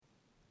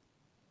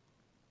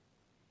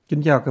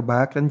Kính chào các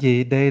bác, anh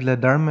chị, đây là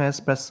Dharma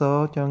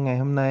Espresso cho ngày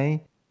hôm nay.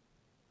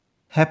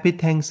 Happy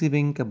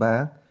Thanksgiving các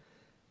bác.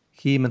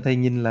 Khi mà thầy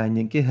nhìn lại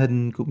những cái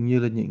hình cũng như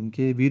là những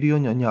cái video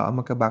nhỏ nhỏ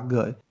mà các bác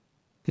gửi,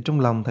 thì trong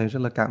lòng thầy rất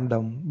là cảm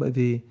động, bởi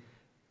vì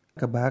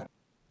các bác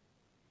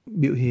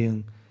biểu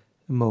hiện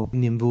một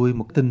niềm vui,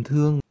 một tình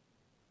thương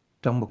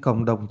trong một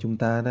cộng đồng chúng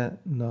ta đó,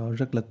 nó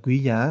rất là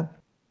quý giá.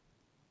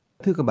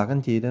 Thưa các bác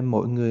anh chị, đó,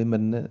 mỗi người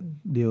mình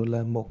đều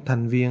là một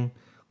thành viên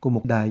của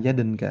một đại gia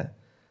đình cả.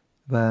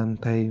 Và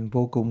thầy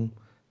vô cùng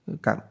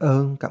cảm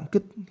ơn, cảm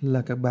kích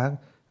là các bác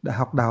đã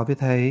học đạo với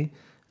thầy,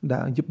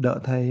 đã giúp đỡ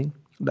thầy,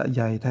 đã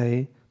dạy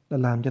thầy, đã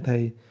làm cho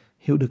thầy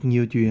hiểu được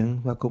nhiều chuyện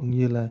và cũng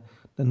như là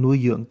đã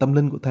nuôi dưỡng tâm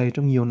linh của thầy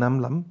trong nhiều năm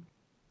lắm.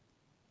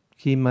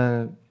 Khi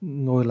mà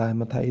ngồi lại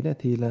mà thấy đó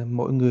thì là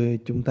mỗi người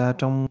chúng ta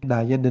trong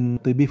đại gia đình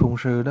từ bi phụng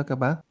sự đó các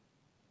bác,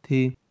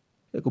 thì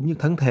cũng như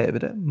thân thể vậy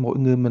đó, mỗi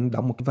người mình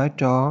đóng một cái vai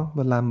trò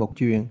và làm một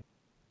chuyện.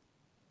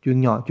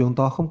 Chuyện nhỏ, chuyện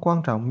to không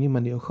quan trọng, nhưng mà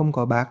nếu không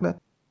có bác đó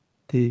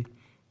thì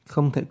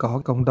không thể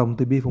có cộng đồng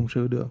từ bi phụng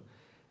sự được.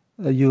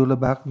 Dù là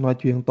bác nói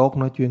chuyện tốt,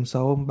 nói chuyện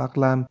xấu, bác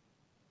làm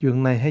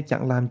chuyện này hay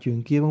chẳng làm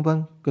chuyện kia vân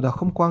vân, cái đó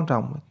không quan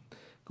trọng.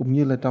 Cũng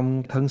như là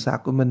trong thân xác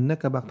của mình đó,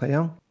 các bác thấy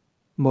không?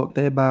 Mỗi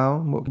tế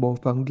bào, mỗi bộ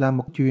phận làm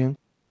một chuyện,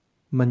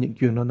 mà những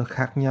chuyện đó nó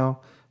khác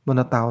nhau và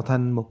nó tạo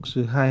thành một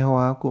sự hài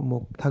hòa của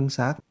một thân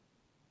xác,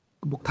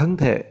 của một thân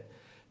thể.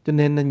 Cho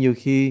nên là nhiều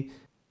khi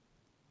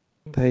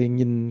thầy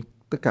nhìn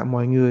tất cả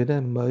mọi người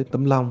đó mới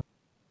tấm lòng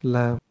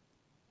là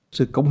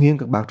sự cống hiến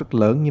các bạn rất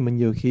lớn, nhưng mà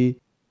nhiều khi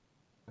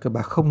các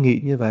bạn không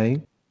nghĩ như vậy.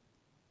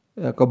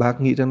 Có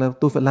bác nghĩ rằng là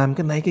tôi phải làm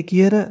cái này cái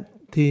kia đó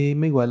thì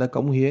mới gọi là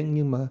cống hiến,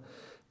 nhưng mà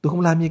tôi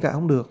không làm gì cả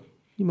không được.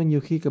 Nhưng mà nhiều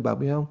khi các bạn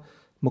biết không,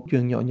 một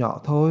chuyện nhỏ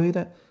nhỏ thôi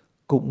đó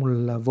cũng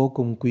là vô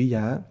cùng quý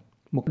giá.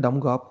 Một đóng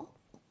góp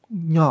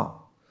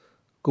nhỏ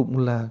cũng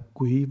là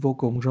quý vô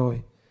cùng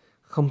rồi.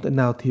 Không thể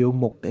nào thiếu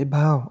một tế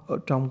bào ở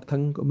trong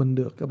thân của mình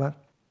được các bác.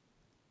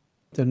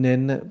 Cho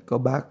nên có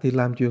bác thì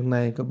làm chuyện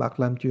này, có bác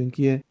làm chuyện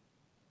kia,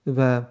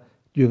 và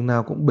chuyện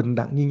nào cũng bình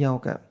đẳng như nhau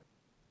cả.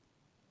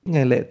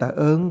 Ngày lễ tạ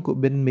ơn của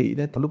bên Mỹ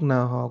đó, lúc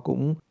nào họ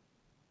cũng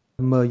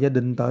mời gia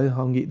đình tới,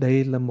 họ nghĩ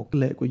đây là một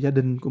lễ của gia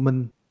đình của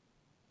mình.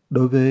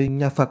 Đối với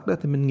nhà Phật đó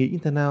thì mình nghĩ như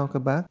thế nào các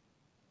bác?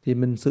 Thì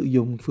mình sử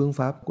dụng phương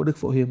pháp của Đức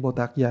Phổ Hiền Bồ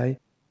Tát dạy.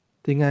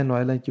 Thì Ngài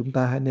nói là chúng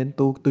ta hãy nên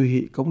tu tùy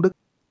hỷ công đức.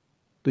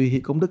 Tùy hỷ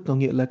công đức có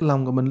nghĩa là cái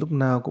lòng của mình lúc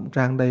nào cũng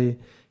tràn đầy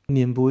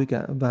niềm vui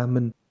cả, và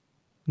mình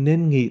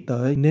nên nghĩ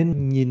tới,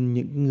 nên nhìn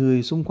những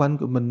người xung quanh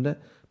của mình đó,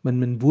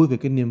 mình vui về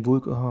cái niềm vui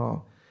của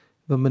họ,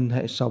 và mình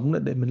hãy sống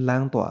để mình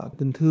lan tỏa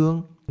tình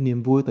thương,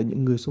 niềm vui tới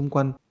những người xung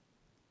quanh.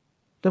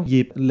 Trong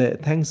dịp lễ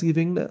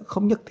Thanksgiving đó,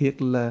 không nhất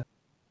thiết là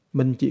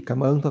mình chỉ cảm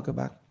ơn thôi các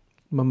bạn,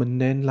 mà mình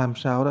nên làm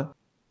sao đó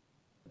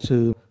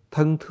sự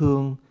thân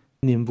thương,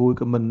 niềm vui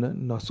của mình đó,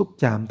 nó xúc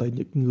chạm tới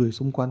những người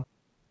xung quanh.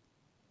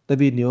 Tại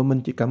vì nếu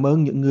mình chỉ cảm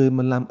ơn những người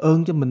mình làm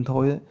ơn cho mình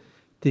thôi đó,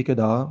 thì cái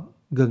đó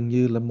gần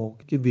như là một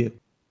cái việc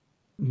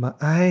mà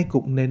ai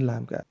cũng nên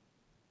làm cả.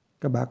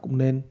 Các bạn cũng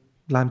nên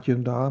làm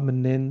chuyện đó.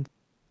 Mình nên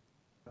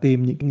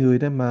tìm những người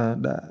đó mà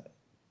đã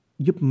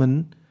giúp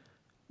mình,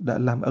 đã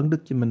làm ơn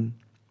đức cho mình,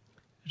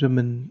 rồi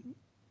mình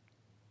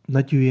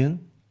nói chuyện,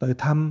 tới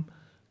thăm,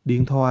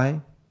 điện thoại,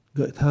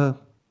 gửi thơ.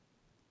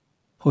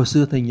 Hồi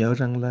xưa thầy nhớ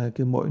rằng là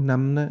cái mỗi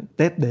năm đó,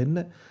 Tết đến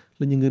đó,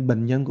 là những người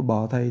bệnh nhân của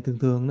bò thầy thường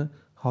thường đó,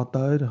 họ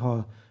tới rồi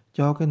họ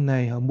cho cái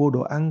này, họ mua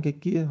đồ ăn cái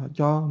kia, họ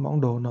cho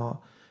món đồ nọ.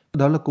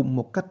 Đó là cũng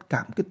một cách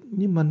cảm kích,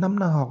 nhưng mà năm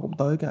nào họ cũng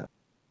tới cả.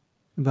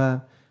 Và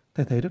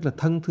thầy thấy rất là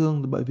thân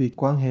thương, bởi vì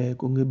quan hệ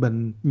của người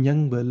bệnh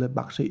nhân với là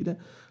bác sĩ đó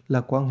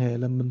là quan hệ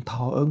là mình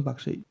thọ ơn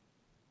bác sĩ.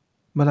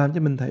 Mà làm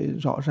cho mình thấy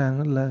rõ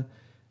ràng là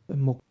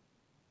một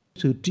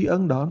sự tri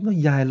ân đó nó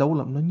dài lâu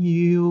lắm, nó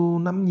nhiều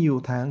năm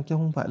nhiều tháng chứ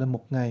không phải là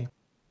một ngày.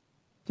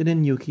 Cho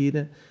nên nhiều khi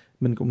đó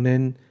mình cũng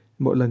nên,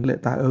 mỗi lần lễ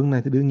tạ ơn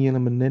này thì đương nhiên là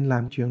mình nên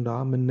làm chuyện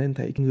đó. Mình nên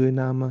thấy người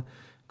nào mà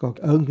có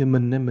ơn thì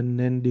mình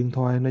nên điện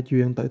thoại nói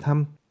chuyện, tới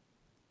thăm,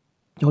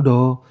 cho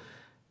đồ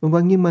vân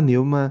vân. Nhưng mà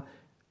nếu mà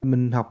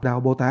mình học đạo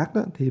Bồ Tát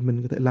đó, thì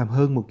mình có thể làm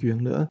hơn một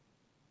chuyện nữa.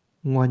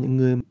 Ngoài những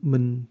người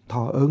mình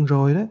thọ ơn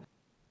rồi đó,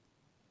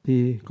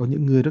 thì có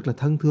những người rất là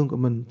thân thương của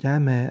mình, cha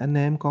mẹ, anh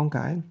em, con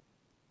cái.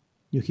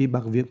 Nhiều khi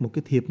bác viết một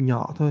cái thiệp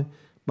nhỏ thôi,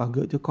 bác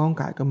gửi cho con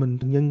cái của mình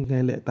nhân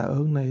ngày lễ tạ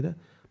ơn này đó,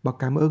 bác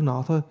cảm ơn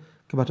nó thôi,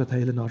 các bạn sẽ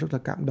thấy là nó rất là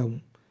cảm động.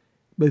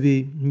 Bởi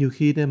vì nhiều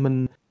khi đây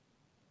mình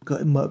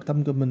cởi mở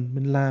tâm của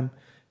mình làm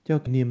cho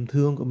cái niềm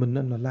thương của mình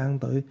nó lan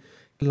tới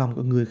cái lòng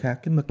của người khác.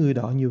 Cái mà người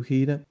đó nhiều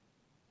khi đó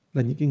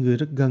là những cái người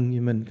rất gần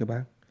như mình các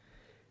bạn.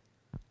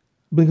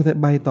 Mình có thể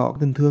bày tỏ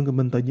tình thương của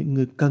mình tới những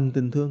người cần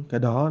tình thương, cái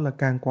đó là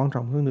càng quan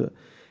trọng hơn nữa.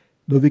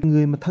 Đối với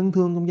người mà thân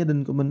thương trong gia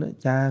đình của mình,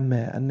 cha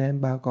mẹ, anh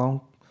em, bà con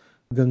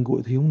gần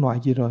gũi thì không nói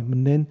gì rồi,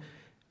 mình nên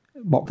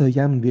bỏ thời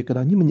gian mình viết cái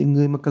đó. Nhưng mà những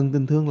người mà cần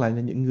tình thương lại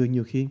là những người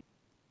nhiều khi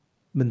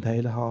mình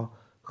thấy là họ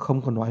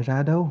không còn nói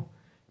ra đâu,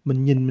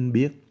 mình nhìn mình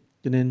biết.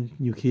 Cho nên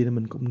nhiều khi là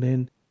mình cũng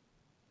nên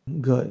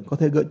gửi, có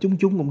thể gửi chung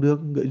chung cũng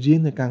được, gửi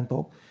riêng thì càng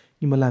tốt,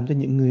 nhưng mà làm cho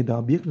những người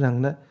đó biết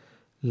rằng đó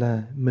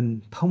là mình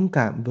thông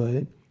cảm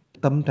với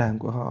tâm trạng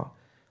của họ,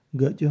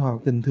 gửi cho họ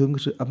tình thương, cái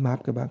sự ấm áp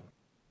các bạn.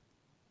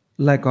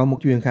 Lại có một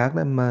chuyện khác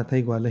đó mà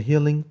thầy gọi là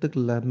healing, tức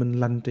là mình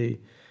lành trị.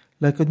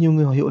 Là có nhiều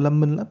người họ hiểu lầm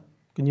mình lắm,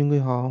 có nhiều người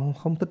họ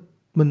không thích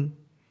mình,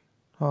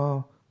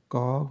 họ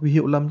có vì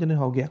hiểu lầm cho nên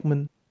họ ghét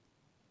mình,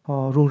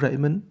 họ run rẩy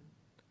mình.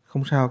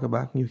 Không sao các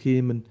bạn, nhiều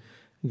khi mình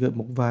gửi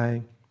một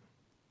vài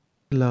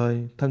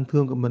lời thân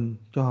thương của mình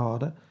cho họ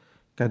đó,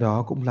 cái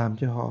đó cũng làm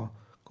cho họ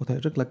có thể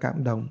rất là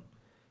cảm động.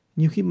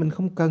 Nhiều khi mình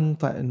không cần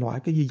phải nói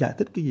cái gì, giải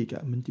thích cái gì cả,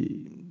 mình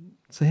chỉ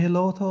say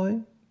hello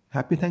thôi,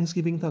 Happy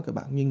Thanksgiving thôi các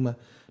bạn, nhưng mà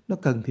nó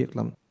cần thiết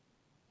lắm.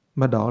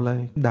 Mà đó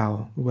là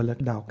đạo gọi là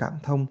đạo cảm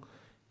thông,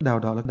 đạo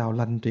đó là đạo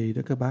lành trị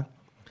đó các bác.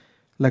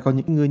 Lại có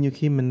những người nhiều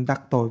khi mình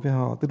đắc tội với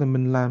họ, tức là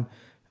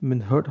mình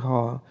hurt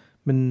họ,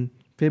 mình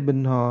phê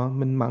bình họ,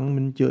 mình mắng,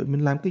 mình chửi,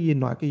 mình làm cái gì,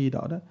 nói cái gì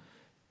đó đó,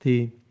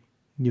 thì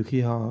nhiều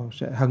khi họ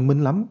sẽ hận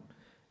mình lắm,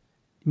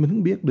 mình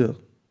không biết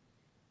được.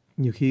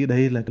 Nhiều khi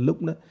đây là cái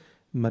lúc đó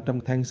mà trong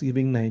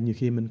Thanksgiving này, nhiều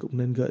khi mình cũng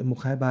nên gửi 1,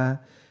 2, 3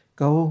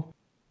 câu.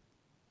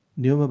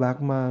 Nếu mà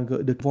bác mà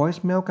gửi được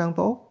voicemail càng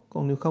tốt,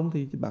 còn nếu không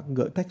thì bác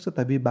gửi text,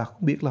 tại vì bác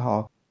không biết là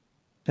họ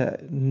sẽ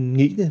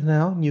nghĩ thế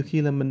nào. Nhiều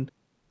khi là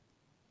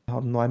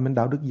họ nói mình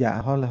đạo đức giả,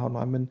 hoặc là họ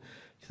nói mình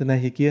thế này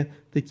thế kia,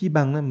 thì chỉ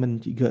bằng là mình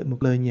chỉ gửi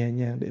một lời nhẹ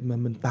nhàng để mà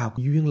mình tạo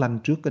cái duyên lành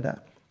trước cái đã,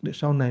 để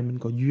sau này mình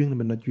có duyên thì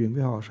mình nói chuyện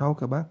với họ sau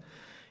các bác.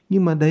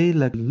 Nhưng mà đây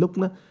là lúc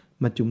đó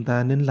mà chúng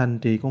ta nên lành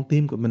trị con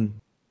tim của mình.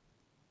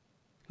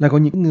 Là có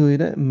những người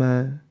đó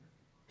mà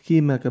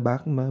khi mà các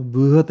bác mà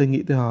vừa tới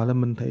nghĩ tới họ là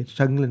mình thấy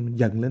sân lên, mình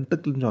giận lên,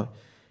 tức lên rồi.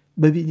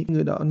 Bởi vì những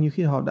người đó nhiều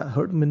khi họ đã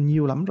hurt mình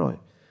nhiều lắm rồi,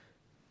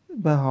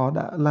 và họ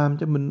đã làm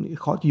cho mình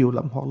khó chịu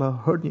lắm, hoặc là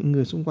hurt những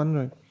người xung quanh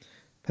rồi.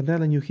 Thành ra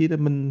là nhiều khi là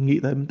mình nghĩ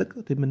tới mình tức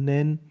thì mình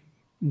nên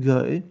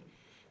gửi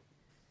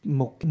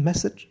một cái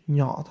message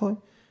nhỏ thôi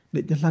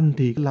để cho lành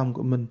trị cái lòng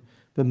của mình,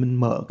 và mình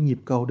mở cái nhịp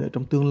cầu để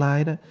trong tương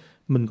lai đó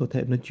mình có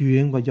thể nói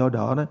chuyện, và do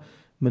đó đó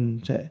mình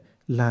sẽ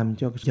làm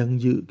cho cái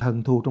giận dữ,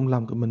 hận thù trong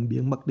lòng của mình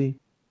biến mất đi.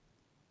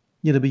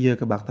 Như là bây giờ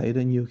các bạn thấy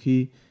là nhiều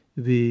khi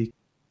vì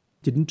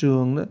chính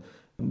trường đó,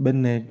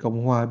 bên này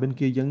Cộng hòa, bên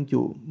kia Dân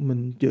chủ,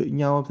 mình chửi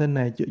nhau thế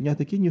này, chửi nhau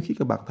thế kia. Nhiều khi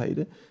các bạn thấy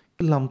đó,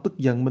 cái lòng tức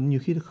giận mình nhiều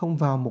khi nó không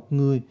vào một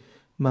người,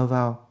 mà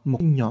vào một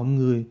cái nhóm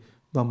người,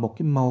 vào một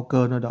cái màu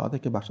cờ nào đó, thì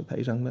các bạn sẽ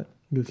thấy rằng đó,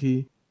 nhiều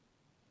khi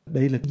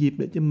đây là cái dịp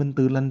để cho mình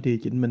tự lành trị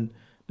chính mình,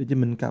 để cho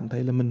mình cảm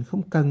thấy là mình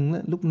không cần đó,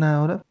 lúc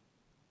nào đó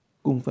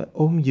cũng phải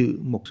ôm giữ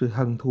một sự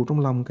hận thù trong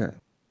lòng cả.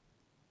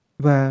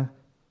 Và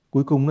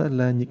cuối cùng đó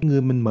là những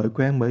người mình mới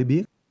quen, mới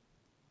biết,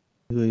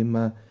 người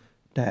mà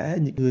trẻ,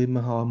 những người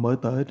mà họ mới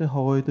tới trên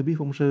hồi tôi biết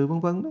phụng sự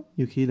vân vân đó,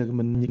 nhiều khi là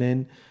mình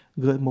nên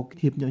gửi một cái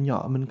thiệp nhỏ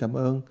nhỏ mình cảm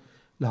ơn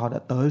là họ đã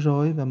tới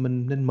rồi, và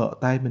mình nên mở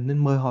tay, mình nên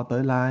mời họ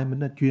tới lại, mình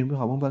nên truyền với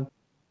họ vân vân.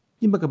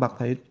 Nhưng mà các bạn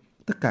thấy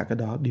tất cả cái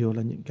đó đều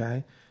là những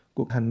cái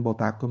cuộc hành Bồ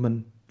Tát của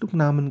mình. Lúc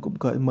nào mình cũng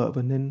cởi mở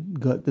và nên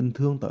gửi tình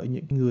thương tới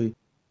những người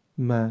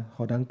mà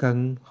họ đang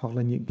cần, hoặc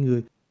là những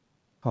người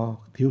họ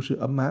thiếu sự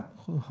ấm áp,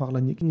 hoặc là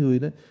những người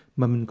đó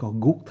mà mình có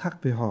gút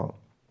thắt về họ.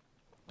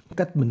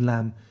 Cách mình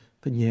làm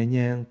phải nhẹ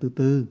nhàng, từ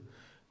từ.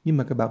 Nhưng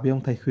mà các bạn biết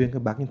ông thầy khuyên các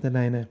bạn như thế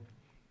này nè,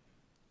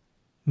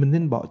 mình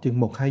nên bỏ chừng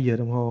 1, 2 giờ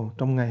đồng hồ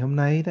trong ngày hôm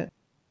nay đó.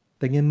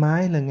 Tại ngày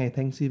mai là ngày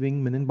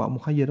Thanksgiving, mình nên bỏ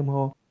 1, 2 giờ đồng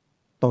hồ.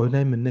 Tối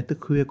nay mình nên thức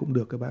khuya cũng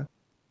được các bạn.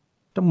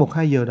 Trong 1,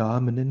 2 giờ đó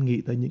mình nên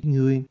nghĩ tới những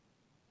người,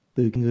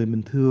 từ người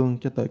mình thương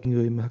cho tới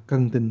người mà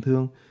cần tình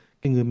thương,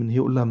 cái người mình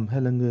hiểu lầm,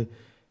 hay là người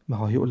mà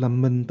họ hiểu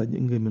lầm mình, tới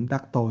những người mình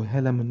đắc tội,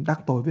 hay là mình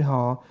đắc tội với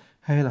họ,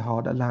 hay là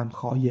họ đã làm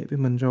khó dễ với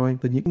mình rồi,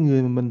 từ những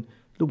người mà mình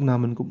lúc nào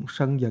mình cũng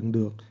sân giận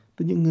được,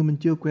 tới những người mình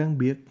chưa quen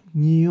biết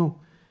nhiều,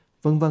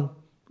 vân vân.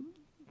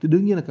 Thì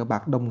đương nhiên là các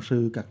bạn đồng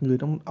sự, các người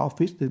trong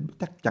office thì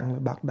chắc chắn là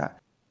bạn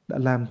đã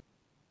làm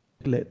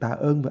lễ tạ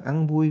ơn và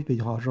ăn vui vì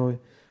họ rồi.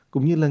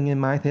 Cũng như là ngày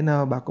mai thế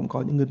nào bạn cũng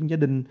có những người trong gia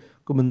đình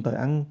của mình tới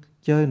ăn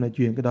chơi nói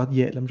chuyện, cái đó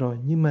dễ lắm rồi.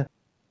 Nhưng mà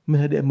mình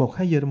hãy để 1,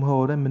 2 giờ đồng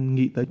hồ đó mình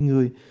nghĩ tới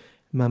người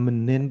mà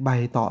mình nên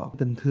bày tỏ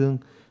tình thương,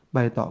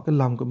 bày tỏ cái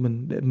lòng của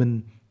mình, để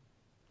mình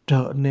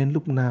trở nên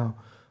lúc nào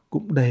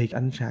cũng đầy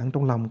ánh sáng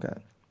trong lòng cả.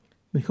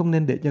 Mình không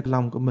nên để cho cái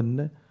lòng của mình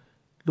đó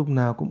lúc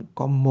nào cũng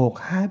có 1,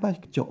 2, 3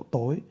 chỗ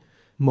tối,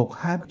 1,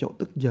 2, 3 chỗ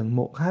tức giận,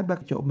 1, 2, 3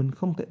 chỗ mình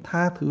không thể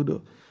tha thứ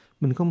được,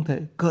 mình không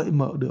thể cởi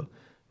mở được,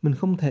 mình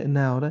không thể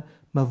nào đó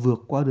mà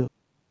vượt qua được.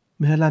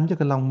 Mình hãy làm cho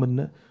cái lòng mình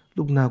đó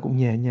lúc nào cũng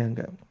nhẹ nhàng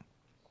cả.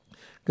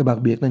 Các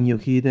bạn biết là nhiều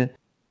khi đó,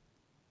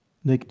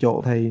 nơi cái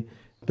chỗ thầy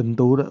tịnh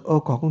tu đó,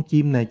 có con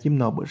chim này chim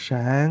nọ bữa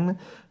sáng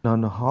đó,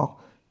 nó hót.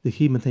 Thì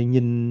khi mà thầy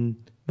nhìn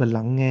và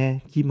lắng nghe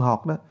chim hót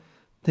đó,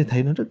 thầy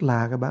thấy nó rất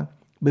lạ các bạn.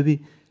 Bởi vì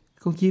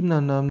con chim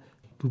nó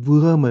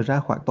vừa mới ra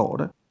khỏi tổ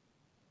đó,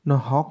 nó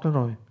hót đó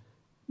rồi.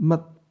 Mà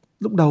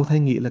lúc đầu thầy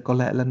nghĩ là có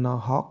lẽ là nó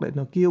hót để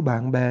nó kêu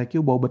bạn bè,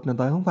 kêu bồ bịch nó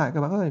tới. Không phải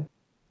các bạn ơi.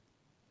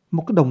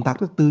 Một cái động tác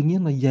rất tự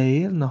nhiên, nó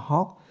dậy, nó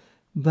hót.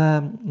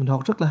 Và nó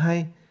hót rất là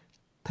hay.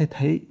 Thầy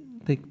thấy,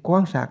 thầy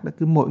quan sát đó,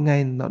 cứ mỗi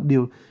ngày nó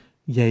đều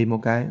dậy một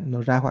cái,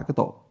 nó ra khỏi cái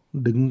tổ,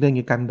 đứng trên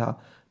cái cành đó,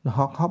 nó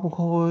hót hót một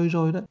hồi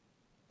rồi đó,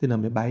 thì nó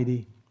mới bay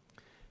đi.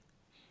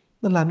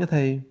 Nó làm cho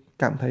thầy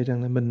cảm thấy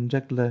rằng là mình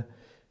rất là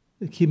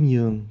khiêm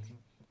nhường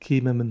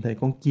khi mà mình thấy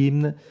con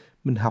chim đó,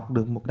 mình học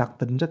được một đặc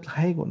tính rất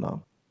hay của nó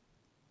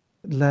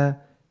là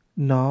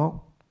nó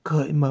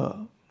cởi mở,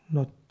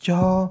 nó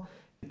cho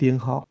tiếng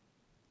hót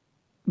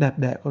đẹp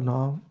đẽ của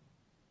nó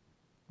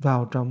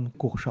vào trong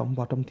cuộc sống,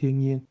 vào trong thiên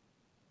nhiên.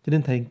 Cho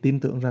nên thầy tin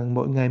tưởng rằng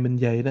mỗi ngày mình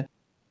dậy đó,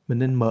 mình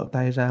nên mở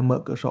tay ra,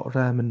 mở cửa sổ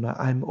ra, mình nói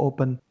I'm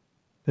open.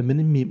 Và mình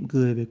nên mỉm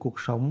cười về cuộc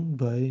sống,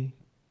 với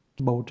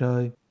bầu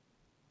trời,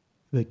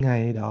 về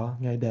ngày đó,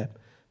 ngày đẹp,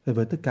 và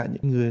với tất cả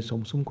những người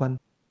sống xung quanh.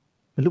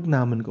 Và lúc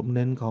nào mình cũng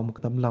nên có một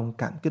tấm lòng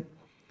cảm kích,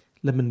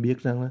 là mình biết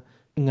rằng là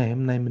ngày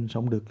hôm nay mình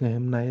sống được, ngày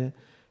hôm nay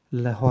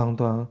là hoàn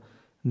toàn,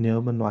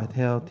 nếu mà nói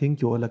theo Thiên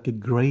Chúa là cái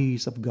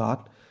grace of God,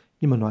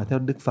 nhưng mà nói theo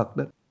Đức Phật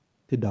đó,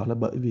 thì đó là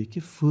bởi vì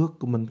cái phước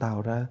của mình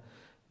tạo ra,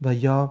 và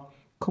do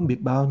không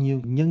biết bao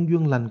nhiêu nhân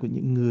duyên lành của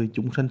những người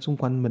chúng sanh xung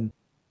quanh mình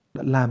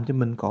đã làm cho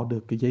mình có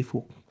được cái giây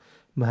phút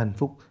mà hạnh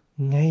phúc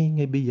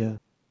ngay bây giờ.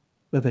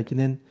 Bởi vậy cho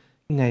nên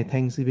ngày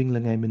Thanksgiving là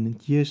ngày mình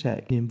chia sẻ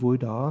cái niềm vui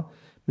đó,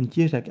 mình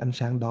chia sẻ cái ánh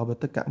sáng đó với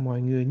tất cả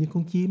mọi người. Như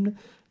con chim đó,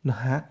 nó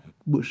hát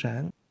bữa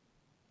sáng,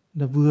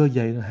 nó vừa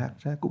dậy nó hát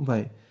ra cũng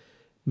vậy.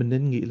 Mình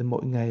nên nghĩ là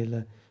mỗi ngày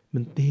là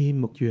mình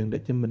tìm một chuyện để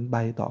cho mình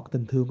bày tỏ cái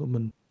tình thương của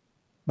mình,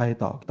 bày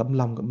tỏ cái tấm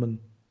lòng của mình,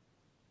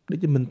 để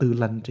cho mình tự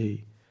lành trị,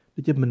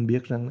 để cho mình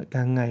biết rằng là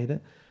càng ngày đó,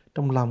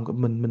 trong lòng của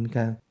mình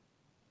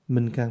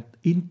càng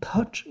in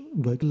touch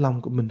với cái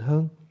lòng của mình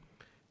hơn,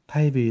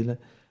 thay vì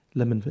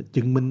là mình phải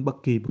chứng minh bất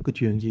kỳ một cái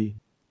chuyện gì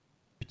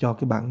cho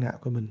cái bản ngã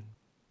của mình.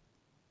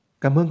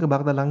 Cảm ơn các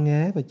bạn đã lắng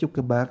nghe, và chúc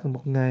các bạn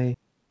một ngày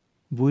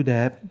vui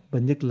đẹp, và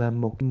nhất là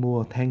một cái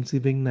mùa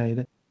Thanksgiving này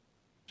đó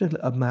rất là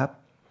ấm áp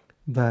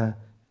và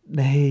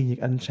đầy những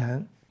ánh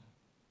sáng.